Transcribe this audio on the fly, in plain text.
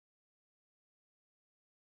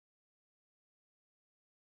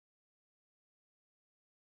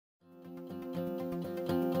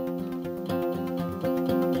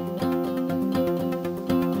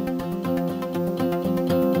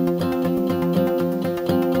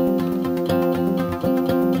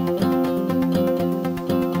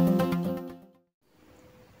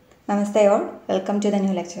Namaste all, welcome to the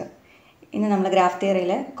new lecture. ഇന്ന് നമ്മൾ graph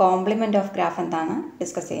തിയറിയിലെ compliment of graph എന്താണ്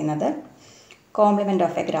discuss ചെയ്യുന്നത്. കോംപ്ലിമെൻറ്റ്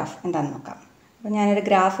ഓഫ് എ ഗ്രാഫ് എന്താണെന്ന് നോക്കാം. അപ്പോൾ ഞാനൊരു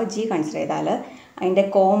ഗ്രാഫ് ജി കൺസിഡർ ചെയ്താൽ അതിൻ്റെ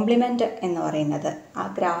കോംപ്ലിമെൻറ്റ് എന്ന് പറയുന്നത് ആ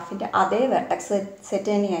ഗ്രാഫിൻ്റെ അതേ വെർട്ടെക്സ് സെറ്റ്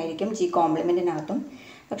തന്നെയായിരിക്കും ജി കോംപ്ലിമെൻറ്റിനകത്തും.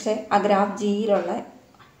 പക്ഷേ ആ ഗ്രാഫ് ജിയിലുള്ള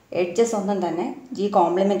എഡ്ജസ് ഒന്നും തന്നെ ജി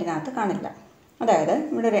കോംപ്ലിമെൻറ്റിനകത്ത് കാണില്ല. അതായത്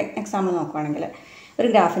ഇവിടെ ഒരു എക്സാമ്പിൾ നോക്കുകയാണെങ്കിൽ ഒരു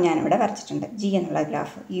ഗ്രാഫ് ഞാനിവിടെ വരച്ചിട്ടുണ്ട്. ജി എന്നുള്ള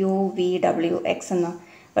ഗ്രാഫ് UVW X എന്ന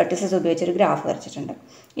വെർട്ടിസസ് ഉപയോഗിച്ചൊരു ഗ്രാഫ് വരച്ചിട്ടുണ്ട്.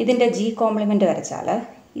 ഇതിൻ്റെ ജി കോംപ്ലിമെൻറ്റ് വരച്ചാൽ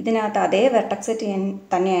ഇതിനകത്ത് അതേ വെർട്ടെക്സ് സെറ്റ്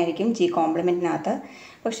തന്നെയായിരിക്കും ജി കോംപ്ലിമെൻറ്റിനകത്ത്.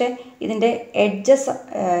 പക്ഷേ ഇതിൻ്റെ എഡ്ജസ്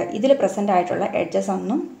ഇതിൽ പ്രസൻ്റ് ആയിട്ടുള്ള എഡ്ജസ്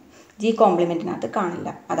ഒന്നും ജി കോംപ്ലിമെൻറ്റിനകത്ത്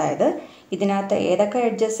കാണില്ല. അതായത് ഇതിനകത്ത് ഏതൊക്കെ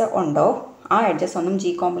എഡ്ജസ് ഉണ്ടോ ആ എഡ്ജസ് ഒന്നും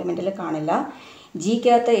ജി കോംപ്ലിമെൻറ്റിൽ കാണില്ല.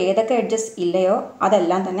 ജിക്കകത്ത് ഏതൊക്കെ എഡ്ജസ് ഇല്ലയോ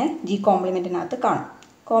അതെല്ലാം തന്നെ ജി കോംപ്ലിമെൻറ്റിനകത്ത് കാണും.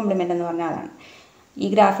 കോംപ്ലിമെൻ്റ് എന്ന് പറഞ്ഞാൽ അതാണ്. ഈ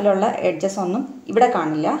ഗ്രാഫിലുള്ള എഡ്ജസ് ഒന്നും ഇവിടെ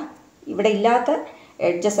കാണില്ല, ഇവിടെ ഇല്ലാത്ത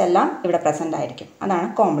എഡ്ജസ് എല്ലാം ഇവിടെ പ്രസൻ്റ് ആയിരിക്കും. അതാണ്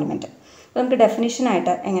കോംപ്ലിമെൻറ്റ്. അപ്പോൾ നമുക്ക്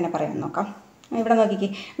ഡെഫിനിഷനായിട്ട് എങ്ങനെ പറയാൻ നോക്കാം. ഇവിടെ നോക്കിക്കേ,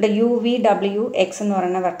 ഇവിടെ UVW X എന്ന്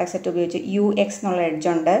പറയുന്ന വെർട്ടെക്സ് സെറ്റ് ഉപയോഗിച്ച് UX എന്നുള്ള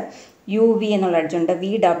എഡ്ജുണ്ട്, UV എന്നുള്ള എഡ്ജുണ്ട്,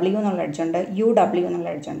 VW എന്നുള്ള എഡ്ജുണ്ട്, UW എന്നുള്ള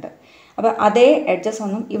എഡ്ജുണ്ട്. അപ്പോൾ അതേ എഡ്ജസ്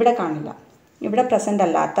ഒന്നും ഇവിടെ കാണില്ല. ഇവിടെ പ്രസൻ്റ്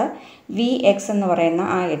അല്ലാത്ത VX എന്ന് പറയുന്ന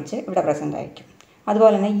ആ എഡ്ജ് ഇവിടെ പ്രസൻ്റ് ആയിരിക്കും.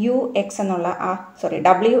 അതുപോലെ തന്നെ WX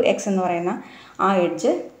എന്ന് പറയുന്ന ആ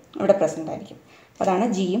എഡ്ജ് ഇവിടെ പ്രസൻ്റ് ആയിരിക്കും. അതാണ്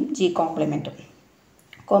ജിയും G കോംപ്ലിമെൻറ്റും,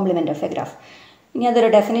 compliment of A graph. ഇനി അതൊരു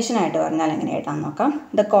ഡെഫിനിഷനായിട്ട് പറഞ്ഞാൽ എങ്ങനെ എഴുതാൻ നോക്കാം.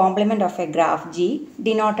 The compliment of A graph G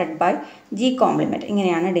denoted by G compliment.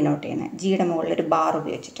 ഇങ്ങനെയാണ് ഡിനോട്ട് ചെയ്യുന്നത്. ജിയുടെ മുകളിൽ ഒരു ബാർ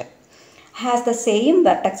ഉപയോഗിച്ചിട്ട്. Has the same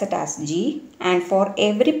vertex set as G and for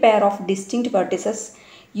every pair of distinct vertices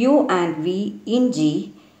U and V in G,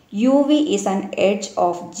 UV is an edge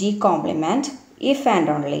of G complement if and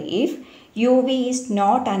only if UV is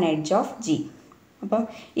not an edge of G. അപ്പം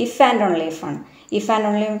if and only if ആണ്. if and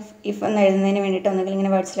only if എന്ന് എഴുതുന്നതിന് വേണ്ടിയിട്ട് ഒന്നുകിൽ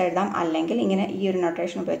ഇങ്ങനെ വേർഡ്സിൽ എഴുതാം, അല്ലെങ്കിൽ ഇങ്ങനെ ഈ ഒരു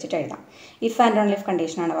നൊട്ടേഷൻ ഉപയോഗിച്ചിട്ട് എഴുതാം. if and only if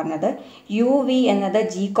കണ്ടീഷനാണ് പറഞ്ഞത്. UV എന്നത്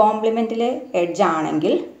ജി കോംപ്ലിമെൻറ്റിലെ എഡ്ജ്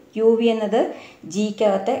ആണെങ്കിൽ UV എന്നത്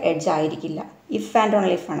ജിക്കകത്ത് എഡ്ജ് ആയിരിക്കില്ല. if and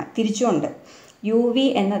only if ആണ്. തിരിച്ചുകൊണ്ട് UV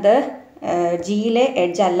എന്നത് ജിയിലെ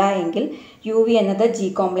എഡ്ജ് അല്ല എങ്കിൽ UV എന്നത് ജി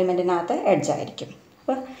കോംപ്ലിമെൻറ്റിനകത്ത് എഡ്ജ് ആയിരിക്കും.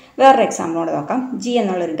 അപ്പോൾ വേറൊരു എക്സാമ്പിളോട് നോക്കാം. ജി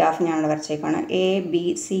എന്നുള്ളൊരു ഗ്രാഫ് ഞാനിവിടെ വരച്ചേക്കാണ്.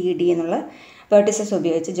 ABCD എന്നുള്ള വെർട്ടിസസ്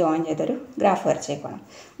ഉപയോഗിച്ച് ജോയിൻ ചെയ്തൊരു ഗ്രാഫ് വരച്ചേക്കാണ്.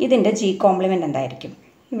 ഇതിൻ്റെ ജി കോംപ്ലിമെൻറ്റ് എന്തായിരിക്കും?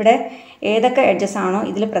 ഇവിടെ ഏതൊക്കെ എഡ്ജസ് ആണോ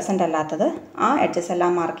ഇതിൽ പ്രസൻ്റ് അല്ലാത്തത് ആ എഡ്ജസ്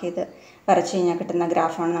എല്ലാം മാർക്ക് ചെയ്ത് വരച്ച് കഴിഞ്ഞാൽ കിട്ടുന്ന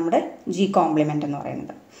ഗ്രാഫാണ് നമ്മുടെ ജി കോംപ്ലിമെൻറ്റ് എന്ന്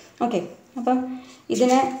പറയുന്നത്. ഓക്കെ, അപ്പം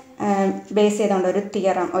ഇതിനെ ബേസ് ചെയ്തുകൊണ്ട് ഒരു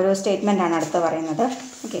തിയറം, ഒരു സ്റ്റേറ്റ്മെൻറ്റാണ് അടുത്ത് പറയുന്നത്.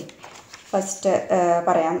 ഓക്കെ, ഫസ്റ്റ്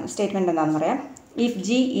പറയാം സ്റ്റേറ്റ്മെൻറ്റ് എന്താണെന്ന് പറയാം. If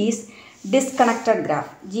G is disconnected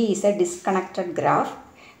graph, G is A disconnected graph,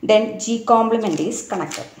 then G compliment is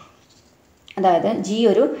connected. അതായത് ജി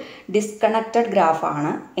ഒരു ഡിസ്കണക്റ്റഡ്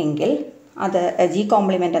ഗ്രാഫാണ് എങ്കിൽ അത് ജി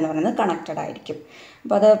കോംപ്ലിമെൻ്റ് എന്ന് പറയുന്നത് കണക്റ്റഡ് ആയിരിക്കും.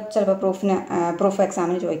 അപ്പോൾ അത് ചിലപ്പോൾ പ്രൂഫ്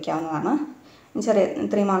എക്സാമിന് ചോദിക്കാവുന്നതാണ്. ചെറിയ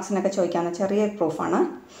 3 മാർക്സിനൊക്കെ ചോദിക്കാവുന്ന ചെറിയ പ്രൂഫാണ്.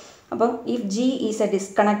 അപ്പോൾ if G is A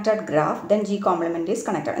disconnected graph then G compliment is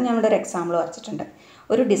connected. ഞാൻ ഇവിടെ ഒരു എക്സാമ്പിൾ വരച്ചിട്ടുണ്ട്.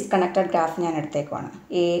 ഒരു ഡിസ്കണക്റ്റഡ് ഗ്രാഫ് ഞാൻ എടുത്തേക്കുവാണ്.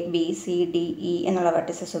 ABCDE എന്നുള്ള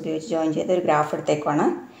വെർട്ടിസസ് ഉപയോഗിച്ച് ജോയിൻ ചെയ്ത് ഒരു ഗ്രാഫ് എടുത്തേക്കുവാണ്.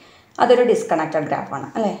 അതൊരു ഡിസ്കണക്റ്റഡ് ഗ്രാഫാണ്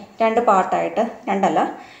അല്ലേ. 2 പാർട്ടായിട്ട്,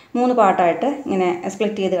 3 പാർട്ടായിട്ട് ഇങ്ങനെ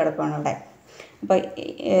സ്പ്ലിറ്റ് ചെയ്ത് കിടക്കുകയാണ് ഇവിടെ. അപ്പോൾ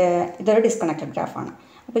ഇതൊരു ഡിസ്കണക്റ്റഡ് ഗ്രാഫാണ്.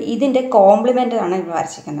 അപ്പോൾ ഇതിൻ്റെ കോംപ്ലിമെൻ്റ് ആണ് ഇവിടെ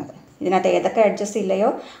വരച്ചിരിക്കുന്നത്. ഇതിനകത്ത് ഏതൊക്കെ എഡ്ജസ് ഇല്ലയോ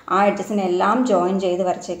ആ എഡ്ജസിനെല്ലാം ജോയിൻ ചെയ്ത്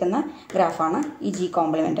വരച്ചേക്കുന്ന ഗ്രാഫാണ് ഈ ജി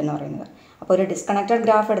കോംപ്ലിമെൻ്റ് എന്ന് പറയുന്നത്. അപ്പോൾ ഒരു ഡിസ്കണക്റ്റഡ്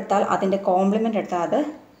ഗ്രാഫ് എടുത്താൽ അതിൻ്റെ കോംപ്ലിമെൻ്റ് എടുത്താൽ അത്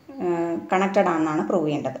കണക്റ്റഡ് ആണെന്നാണ് പ്രൂവ്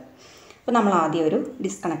ചെയ്യേണ്ടത്. അപ്പോൾ നമ്മൾ ആദ്യം ഒരു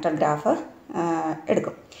ഡിസ്കണക്റ്റഡ് ഗ്രാഫ്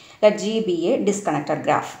എടുക്കും. Let G B A disconnected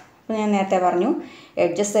graph. അപ്പോൾ ഞാൻ നേരത്തെ പറഞ്ഞു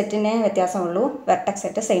എഡ്ജസ് സെറ്റിന് വ്യത്യാസമുള്ളൂ, വെർട്ടെക്സ്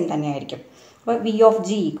സെറ്റ് സെയിം തന്നെയായിരിക്കും. അപ്പോൾ V of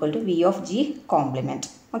G equal to V of G compliment.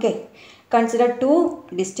 Okay, consider 2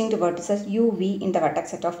 distinct vertices UV in the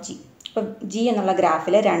vertex set of G. അപ്പോൾ G എന്നുള്ള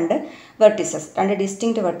ഗ്രാഫിലെ 2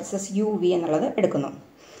 ഡിസ്റ്റിങ്ക്റ്റ് വെർട്ടിസസ് UV എന്നുള്ളത് എടുക്കുന്നു.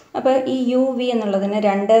 അപ്പോൾ ഈ UV എന്നുള്ളതിന്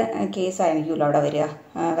 2 കേസായിരിക്കുമല്ലോ അവിടെ വരിക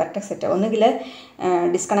വെർട്ടെക്സ് സെറ്റ്. ഒന്നുകിൽ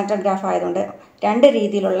ഡിസ്കണക്റ്റഡ് ഗ്രാഫ് ആയതുകൊണ്ട് 2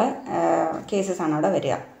 രീതിയിലുള്ള കേസസാണ് അവിടെ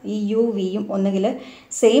വരിക. ഈ UVയും ഒന്നുകിൽ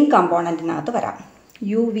സെയിം കമ്പോണൻറ്റിനകത്ത് വരാം.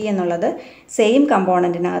 UV എന്നുള്ളത് സെയിം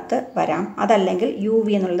കമ്പോണൻറ്റിനകത്ത് വരാം, അതല്ലെങ്കിൽ UV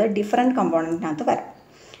എന്നുള്ളത് ഡിഫറെൻറ്റ് കമ്പോണൻറ്റിനകത്ത് വരാം.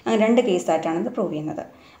 അങ്ങനെ 2 കേസായിട്ടാണ് ഇത് പ്രൂവ് ചെയ്യുന്നത്.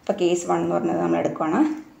 അപ്പോൾ കേസ് 1 എന്ന് പറഞ്ഞത് നമ്മൾ എടുക്കുകയാണ്.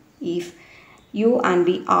 If U and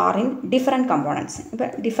V are in different components. ഇപ്പോൾ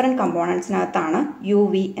ഡിഫറെൻറ്റ് കമ്പോണൻസിനകത്താണ്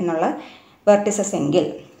UV എന്നുള്ള വെർട്ടിസസ് എങ്കിൽ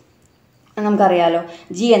നമുക്കറിയാലോ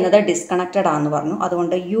G എന്നത് ഡിസ്കണക്റ്റഡ് ആണെന്ന് പറഞ്ഞു.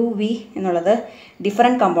 അതുകൊണ്ട് UV എന്നുള്ളത്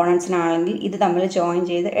ഡിഫറെൻറ്റ് കമ്പോണൻസിനാണെങ്കിൽ ഇത് തമ്മിൽ ജോയിൻ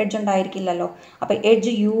ചെയ്ത് എഡ്ജ് ഉണ്ടായിരിക്കില്ലല്ലോ. അപ്പോൾ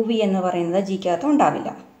എഡ്ജ് UV എന്ന് പറയുന്നത് ജിക്കകത്ത് ഉണ്ടാവില്ല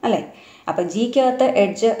അല്ലേ. അപ്പോൾ ജിക്കകത്ത്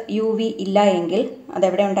എഡ്ജ് UV ഇല്ല എങ്കിൽ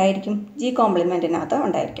അതെവിടെ ഉണ്ടായിരിക്കും? ജി കോംപ്ലിമെൻറ്റിനകത്ത്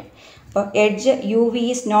ഉണ്ടായിരിക്കും. അപ്പോൾ edge U V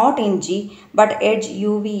is not in G but edge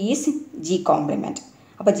U V is G compliment.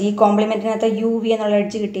 അപ്പോൾ ജി കോംപ്ലിമെൻറ്റിനകത്ത് യു വി എന്നുള്ള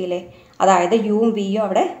എഡ്ജ് കിട്ടിയില്ലേ, അതായത് യുവും വിയും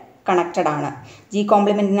അവിടെ കണക്റ്റഡ് ആണ്. ജി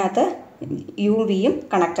കോംപ്ലിമെൻറ്റിനകത്ത് യുവും വിയും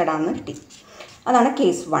കണക്റ്റഡ് ആണെന്ന് കിട്ടി. അതാണ്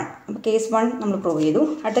കേസ് 1. അപ്പോൾ കേസ് 1 നമ്മൾ പ്രൂവ് ചെയ്തു.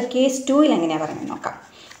 അടുത്ത കേസ് 2ൽ എങ്ങനെയാണ് പറയുന്നത് നോക്കാം.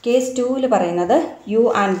 കേസ് 2ൽ പറയുന്നത് you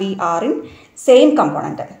and we are in same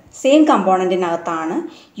component. Same കമ്പോണൻറ്റിനകത്താണ്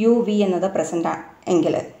U V എന്നത് പ്രസൻറ്റ്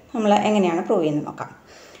എങ്കിൽ നമ്മൾ എങ്ങനെയാണ് പ്രൂവ് ചെയ്യുന്നത് നോക്കാം.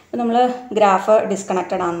 അപ്പോൾ നമ്മൾ ഗ്രാഫ്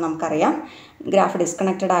ഡിസ്കണക്റ്റഡ് ആണെന്ന് നമുക്കറിയാം. ഗ്രാഫ്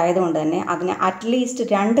ഡിസ്കണക്റ്റഡ് ആയതുകൊണ്ട് തന്നെ അതിന് അറ്റ്ലീസ്റ്റ്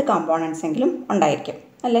 2 കമ്പോണൻറ്റ്സ് എങ്കിലും ഉണ്ടായിരിക്കും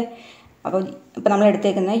അല്ലേ. അപ്പോൾ ഇപ്പോൾ നമ്മൾ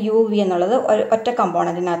എടുത്തേക്കുന്ന യു വി എന്നുള്ളത് ഒറ്റ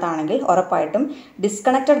കമ്പോണൻറ്റിനകത്താണെങ്കിൽ ഉറപ്പായിട്ടും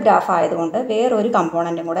ഡിസ്കണക്റ്റഡ് ഗ്രാഫ് ആയതുകൊണ്ട് വേറൊരു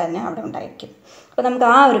കമ്പോണൻറ്റും കൂടെ തന്നെ അവിടെ ഉണ്ടായിരിക്കും. അപ്പോൾ നമുക്ക്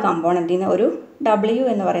ആ ഒരു കമ്പോണൻറ്റിൽ നിന്ന് ഒരു ഡബ്ല്യു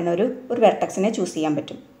എന്ന് പറയുന്ന ഒരു വെർട്ടെക്സിനെ ചൂസ് ചെയ്യാൻ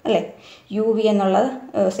പറ്റും അല്ലേ. യു വി എന്നുള്ള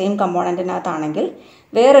സെയിം കമ്പോണൻറ്റിനകത്താണെങ്കിൽ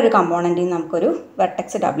വേറൊരു കമ്പോണൻറ്റിൽ നിന്ന് നമുക്കൊരു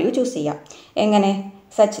വെർട്ടെക്സ് ഡബ്ല്യു ചൂസ് ചെയ്യാം. എങ്ങനെ?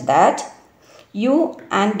 Such that you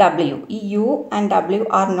and W, ഈ you and W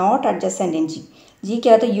are not adjacent in G.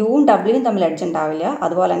 ജിക്കകത്ത് യുവും ഡബ്ല്യുവും തമ്മിൽ എഡ്ജ് ഉണ്ടാവില്ല.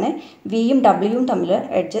 അതുപോലെ തന്നെ വിയും ഡബ്ല്യുവും തമ്മിൽ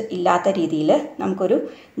എഡ്ജ് ഇല്ലാത്ത രീതിയിൽ നമുക്കൊരു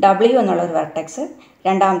ഡബ്ല്യു എന്നുള്ളൊരു വെർട്ടെക്സ്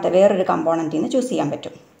രണ്ടാമത്തെ വേറൊരു കമ്പോണൻറ്റിൽ നിന്ന് ചൂസ് ചെയ്യാൻ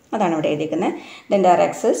പറ്റും. അതാണ് ഇവിടെ എഴുതിയിരിക്കുന്നത്. Then there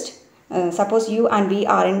exist, suppose u and v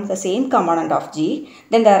are in the same component of G,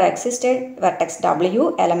 then there exists a vertex W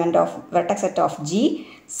element of vertex set of G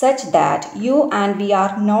such that u and v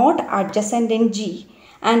are not adjacent in G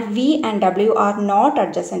and v and W are not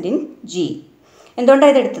adjacent in G.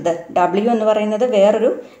 എന്തുകൊണ്ടാണ് ഇതെടുത്തത്? W എന്ന് പറയുന്നത് വേറൊരു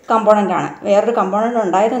component ആണ്. വേറൊരു component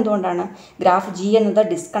ഉണ്ടായത് എന്തുകൊണ്ടാണ്? Graph G എന്നത്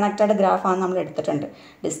disconnected ഗ്രാഫാണെന്ന് നമ്മൾ എടുത്തിട്ടുണ്ട്.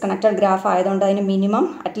 ഡിസ്കണക്റ്റഡ് ഗ്രാഫ് ആയതുകൊണ്ട് അതിന് മിനിമം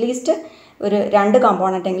അറ്റ്ലീസ്റ്റ് ഒരു 2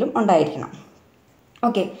 കമ്പോണൻ്റെങ്കിലും ഉണ്ടായിരിക്കണം.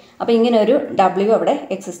 ഓക്കെ, അപ്പോൾ ഇങ്ങനെ ഒരു ഡബ്ല്യു അവിടെ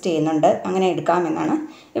എക്സിസ്റ്റ് ചെയ്യുന്നുണ്ട്, അങ്ങനെ എടുക്കാമെന്നാണ്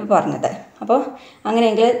ഇപ്പോൾ പറഞ്ഞത്. അപ്പോൾ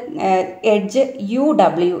അങ്ങനെയെങ്കിൽ എഡ്ജ് യു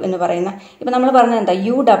ഡബ്ല്യു എന്ന് പറയുന്ന, ഇപ്പോൾ നമ്മൾ പറഞ്ഞത് എന്താ,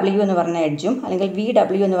 യു ഡബ്ല്യു എന്ന് പറയുന്ന എഡ്ജും അല്ലെങ്കിൽ വി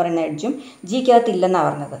ഡബ്ല്യു എന്ന് പറയുന്ന എഡ്ജും ജിക്കകത്ത് ഇല്ലെന്നാണ്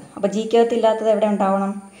പറഞ്ഞത്. അപ്പോൾ ജിക്കകത്ത് ഇല്ലാത്തത് എവിടെ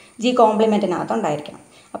ഉണ്ടാവണം? ജി കോംപ്ലിമെൻറ്റിനകത്ത് ഉണ്ടായിരിക്കണം.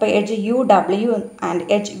 അപ്പോൾ edge U W and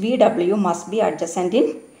edge V W must be adjacent in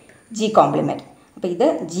G compliment. അപ്പോൾ ഇത്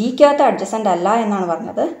ജിക്കകത്ത് അഡ്ജസൻ്റ് അല്ല എന്നാണ്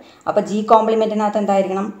പറഞ്ഞത്. അപ്പോൾ ജി കോംപ്ലിമെൻറ്റിനകത്ത്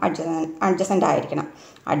എന്തായിരിക്കണം? അഡ്ജസൻ്റ് ആയിരിക്കണം.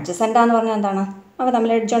 അഡ്ജസൻ്റാന്ന് പറഞ്ഞാൽ എന്താണ്? അപ്പോൾ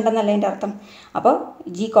തമ്മിൽ എഡ്ജ് ഉണ്ടെന്നല്ലേ എൻ്റെ അർത്ഥം. അപ്പോൾ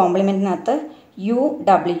ജി കോംപ്ലിമെൻറ്റിനകത്ത് യു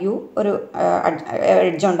ഡബ്ല്യു ഒരു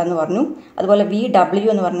എഡ്ജ് ഉണ്ടെന്ന് പറഞ്ഞു. അതുപോലെ വി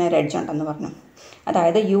ഡബ്ല്യു എന്ന് പറഞ്ഞ ഒരു എഡ്ജ് ഉണ്ടെന്ന് പറഞ്ഞു.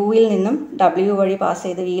 അതായത് യുവിൽ നിന്നും ഡബ്ല്യു വഴി പാസ്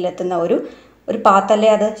ചെയ്ത് വിയിലെത്തുന്ന ഒരു പാത്തല്ലേ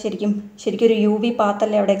അത്? ശരിക്കും ഒരു യു വി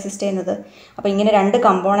പാത്തല്ലേ അവിടെ എക്സിസ്റ്റ് ചെയ്യുന്നത്. അപ്പോൾ ഇങ്ങനെ 2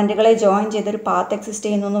 കമ്പോണൻറ്റുകളെ ജോയിൻ ചെയ്തൊരു പാത്ത് എക്സിസ്റ്റ്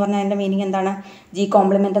ചെയ്യുന്നു എന്ന് പറഞ്ഞാൽ അതിൻ്റെ മീനിങ് എന്താണ്? ജി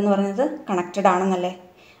കോംപ്ലിമെൻ്റ് എന്ന് പറയുന്നത് കണക്റ്റഡ് ആണെന്നല്ലേ.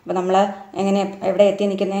 അപ്പോൾ നമ്മൾ എങ്ങനെ എവിടെ എത്തി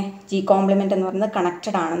നിൽക്കുന്നത്? ജി കോംപ്ലിമെൻ്റ് എന്ന് പറയുന്നത്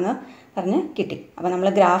കണക്റ്റഡ് ആണെന്ന് പറഞ്ഞ് കിട്ടി. അപ്പോൾ നമ്മൾ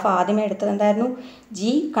ഗ്രാഫ് ആദ്യമേ എടുത്തത് എന്തായിരുന്നു?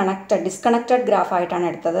 ജി ഡിസ്കണക്റ്റഡ് ഗ്രാഫായിട്ടാണ്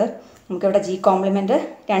എടുത്തത്. നമുക്കിവിടെ ജി കോംപ്ലിമെൻ്റ്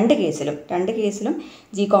രണ്ട് കേസിലും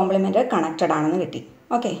ജി കോംപ്ലിമെൻ്റ് കണക്റ്റഡ് ആണെന്ന് കിട്ടി.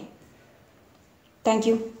 Okay, thank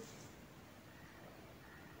you.